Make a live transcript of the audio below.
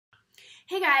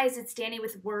Hey guys, it's Danny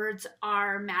with Words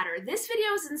Are Matter. This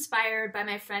video is inspired by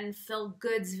my friend Phil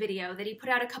Good's video that he put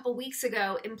out a couple weeks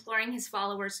ago imploring his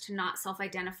followers to not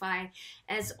self-identify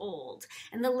as old.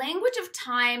 And the language of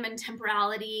time and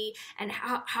temporality and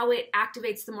how it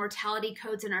activates the mortality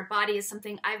codes in our body is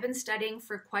something I've been studying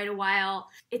for quite a while.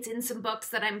 It's in some books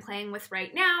that I'm playing with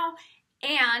right now,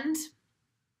 and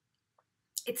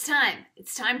it's time.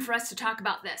 It's time for us to talk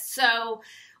about this. So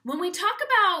when we talk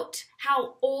about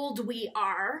how old we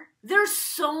are, there's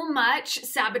so much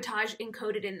sabotage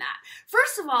encoded in that.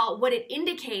 First of all, what it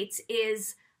indicates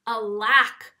is a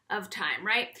lack of time,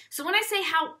 right? So when I say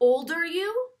how old are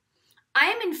you, I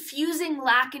am infusing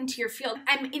lack into your field.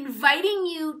 I'm inviting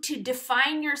you to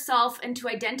define yourself and to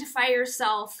identify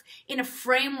yourself in a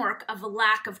framework of a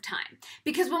lack of time.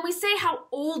 Because when we say how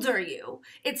old are you,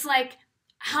 it's like,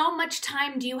 how much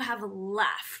time do you have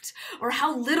left? Or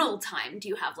how little time do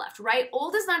you have left, right?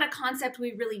 Old is not a concept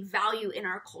we really value in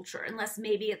our culture, unless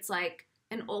maybe it's like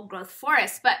an old growth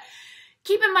forest. But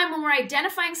keep in mind, when we're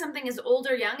identifying something as old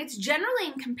or young, it's generally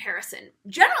in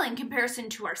comparison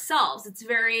to ourselves. It's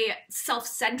very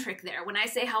self-centric there. When I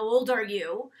say, how old are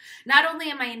you? Not only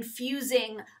am I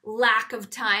infusing lack of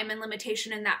time and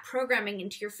limitation in that programming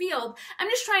into your field, I'm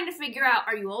just trying to figure out,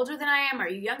 are you older than I am? Are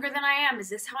you younger than I am? Is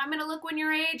this how I'm gonna look when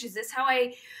you're age? Is this how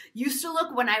I used to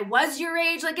look when I was your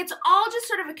age? Like, it's all just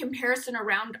sort of a comparison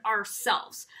around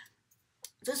ourselves.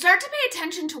 So start to pay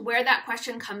attention to where that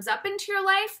question comes up into your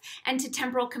life and to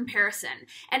temporal comparison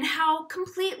and how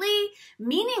completely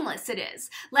meaningless it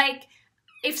is. Like,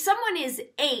 if someone is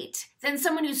 8, then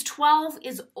someone who's 12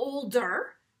 is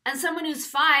older and someone who's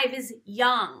 5 is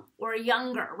young or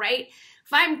younger, right?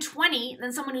 If I'm 20,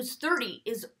 then someone who's 30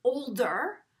 is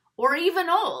older or even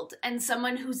old, and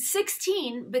someone who's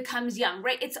 16 becomes young,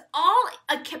 right? It's all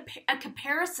a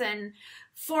comparison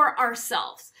for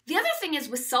ourselves. The other thing is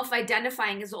with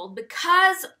self-identifying as old,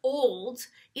 because old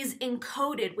is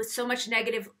encoded with so much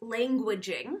negative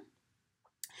languaging,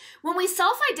 when we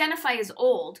self-identify as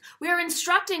old, we are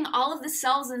instructing all of the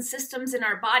cells and systems in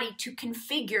our body to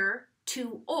configure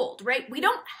to old, right? We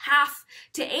don't have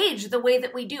to age the way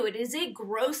that we do. It is a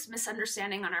gross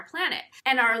misunderstanding on our planet.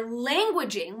 And our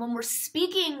languaging, when we're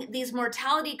speaking these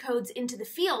mortality codes into the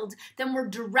field, then we're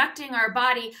directing our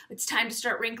body, it's time to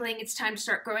start wrinkling, it's time to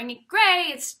start growing gray,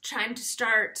 it's time to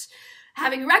start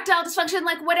having erectile dysfunction,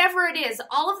 like whatever it is,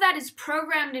 all of that is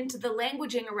programmed into the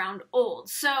languaging around old.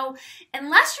 So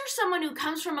unless you're someone who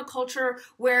comes from a culture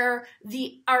where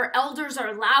our elders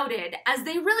are lauded, as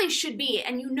they really should be,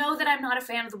 and you know that I'm not a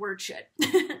fan of the word should,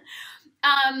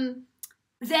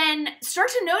 then start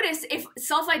to notice if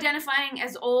self-identifying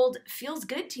as old feels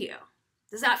good to you.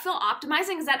 Does that feel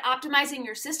optimizing? Is that optimizing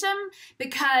your system?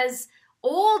 Because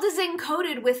old is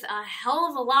encoded with a hell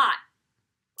of a lot.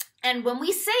 And when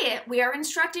we say it, we are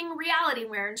instructing reality.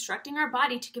 We are instructing our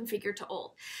body to configure to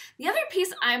old. The other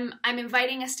piece I'm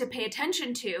inviting us to pay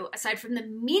attention to, aside from the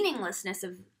meaninglessness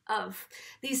of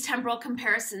these temporal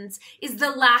comparisons, is the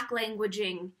lack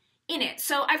languaging in it.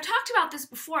 So I've talked about this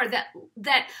before,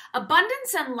 that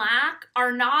abundance and lack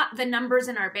are not the numbers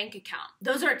in our bank account.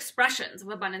 Those are expressions of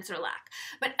abundance or lack.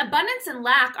 But abundance and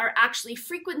lack are actually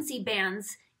frequency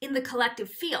bands in the collective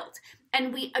field.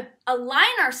 And we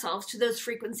align ourselves to those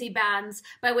frequency bands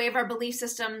by way of our belief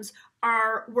systems,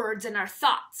 our words, and our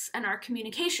thoughts, and our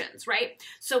communications, right?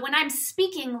 So when I'm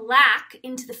speaking lack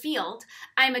into the field,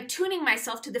 I'm attuning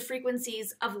myself to the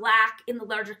frequencies of lack in the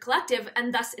larger collective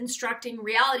and thus instructing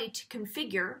reality to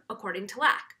configure according to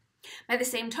lack. By the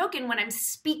same token, when I'm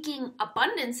speaking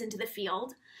abundance into the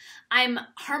field, I'm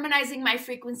harmonizing my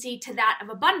frequency to that of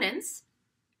abundance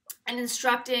and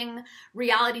instructing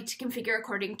reality to configure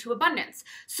according to abundance.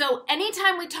 So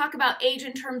anytime we talk about age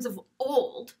in terms of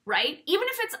old, right? Even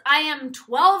if it's I am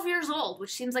 12 years old,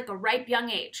 which seems like a ripe young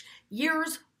age,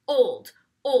 years old,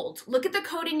 old. Look at the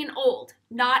coding in old.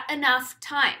 Not enough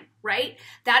time, right?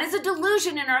 That is a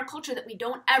delusion in our culture that we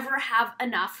don't ever have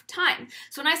enough time.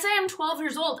 So when I say I'm 12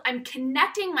 years old, I'm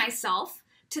connecting myself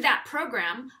to that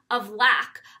program of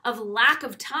lack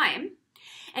of time.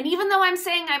 And even though I'm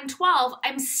saying I'm 12,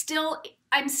 I'm still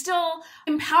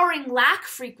empowering lack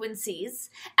frequencies,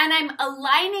 and I'm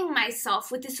aligning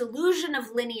myself with this illusion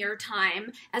of linear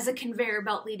time as a conveyor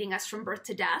belt leading us from birth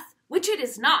to death, which it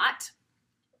is not.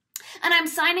 And I'm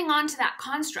signing on to that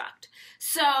construct.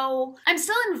 So I'm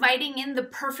still inviting in the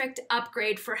perfect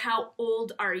upgrade for how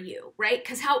old are you, right?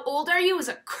 Because how old are you is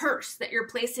a curse that you're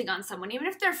placing on someone. Even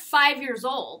if they're 5 years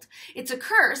old, it's a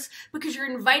curse because you're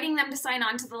inviting them to sign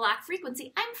on to the lack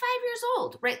frequency. I'm 5 years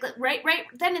old, right? Right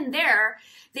then and there,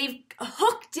 they've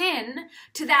hooked in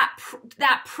to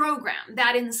that program,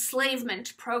 that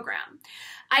enslavement program.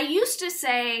 I used to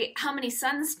say, how many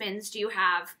sunspins do you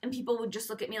have? And people would just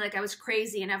look at me like I was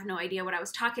crazy and have no idea what I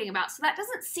was talking about. So that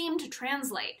doesn't seem to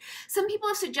translate. Some people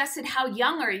have suggested, how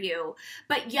young are you?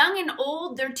 But young and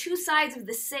old, they're two sides of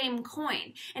the same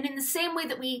coin. And in the same way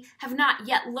that we have not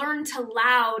yet learned to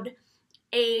laud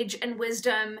age and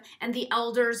wisdom and the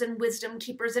elders and wisdom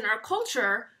keepers in our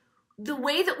culture, the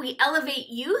way that we elevate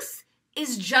youth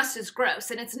is just as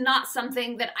gross, and it's not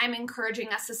something that I'm encouraging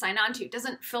us to sign on to. It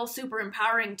doesn't feel super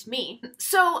empowering to me.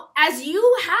 So as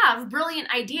you have brilliant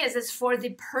ideas as for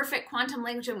the perfect quantum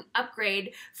language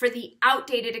upgrade for the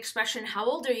outdated expression, how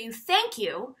old are you? Thank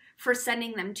you for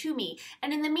sending them to me.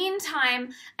 And in the meantime,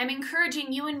 I'm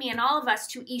encouraging you and me and all of us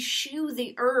to eschew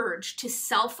the urge to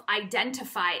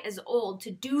self-identify as old,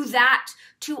 to do that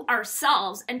to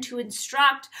ourselves and to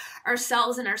instruct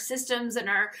ourselves and our systems and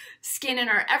our skin and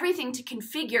our everything to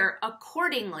configure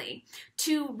accordingly,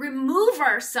 to remove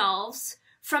ourselves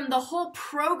from the whole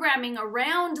programming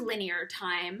around linear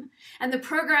time and the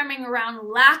programming around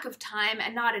lack of time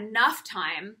and not enough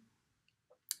time,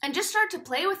 and just start to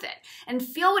play with it and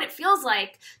feel what it feels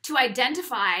like to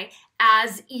identify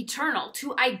as eternal,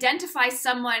 to identify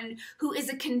someone who is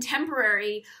a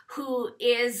contemporary, who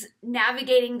is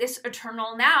navigating this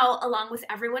eternal now along with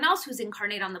everyone else who's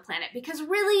incarnate on the planet. Because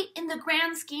really, in the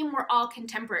grand scheme, we're all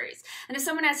contemporaries. And if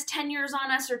someone has 10 years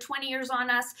on us or 20 years on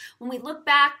us, when we look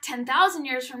back 10,000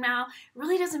 years from now, it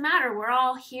really doesn't matter. We're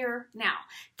all here now.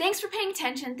 Thanks for paying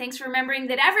attention. Thanks for remembering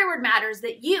that every word matters,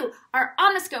 that you are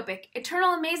omniscopic,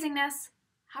 eternal amazingness.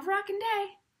 Have a rockin' day.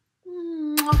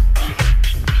 Mwah.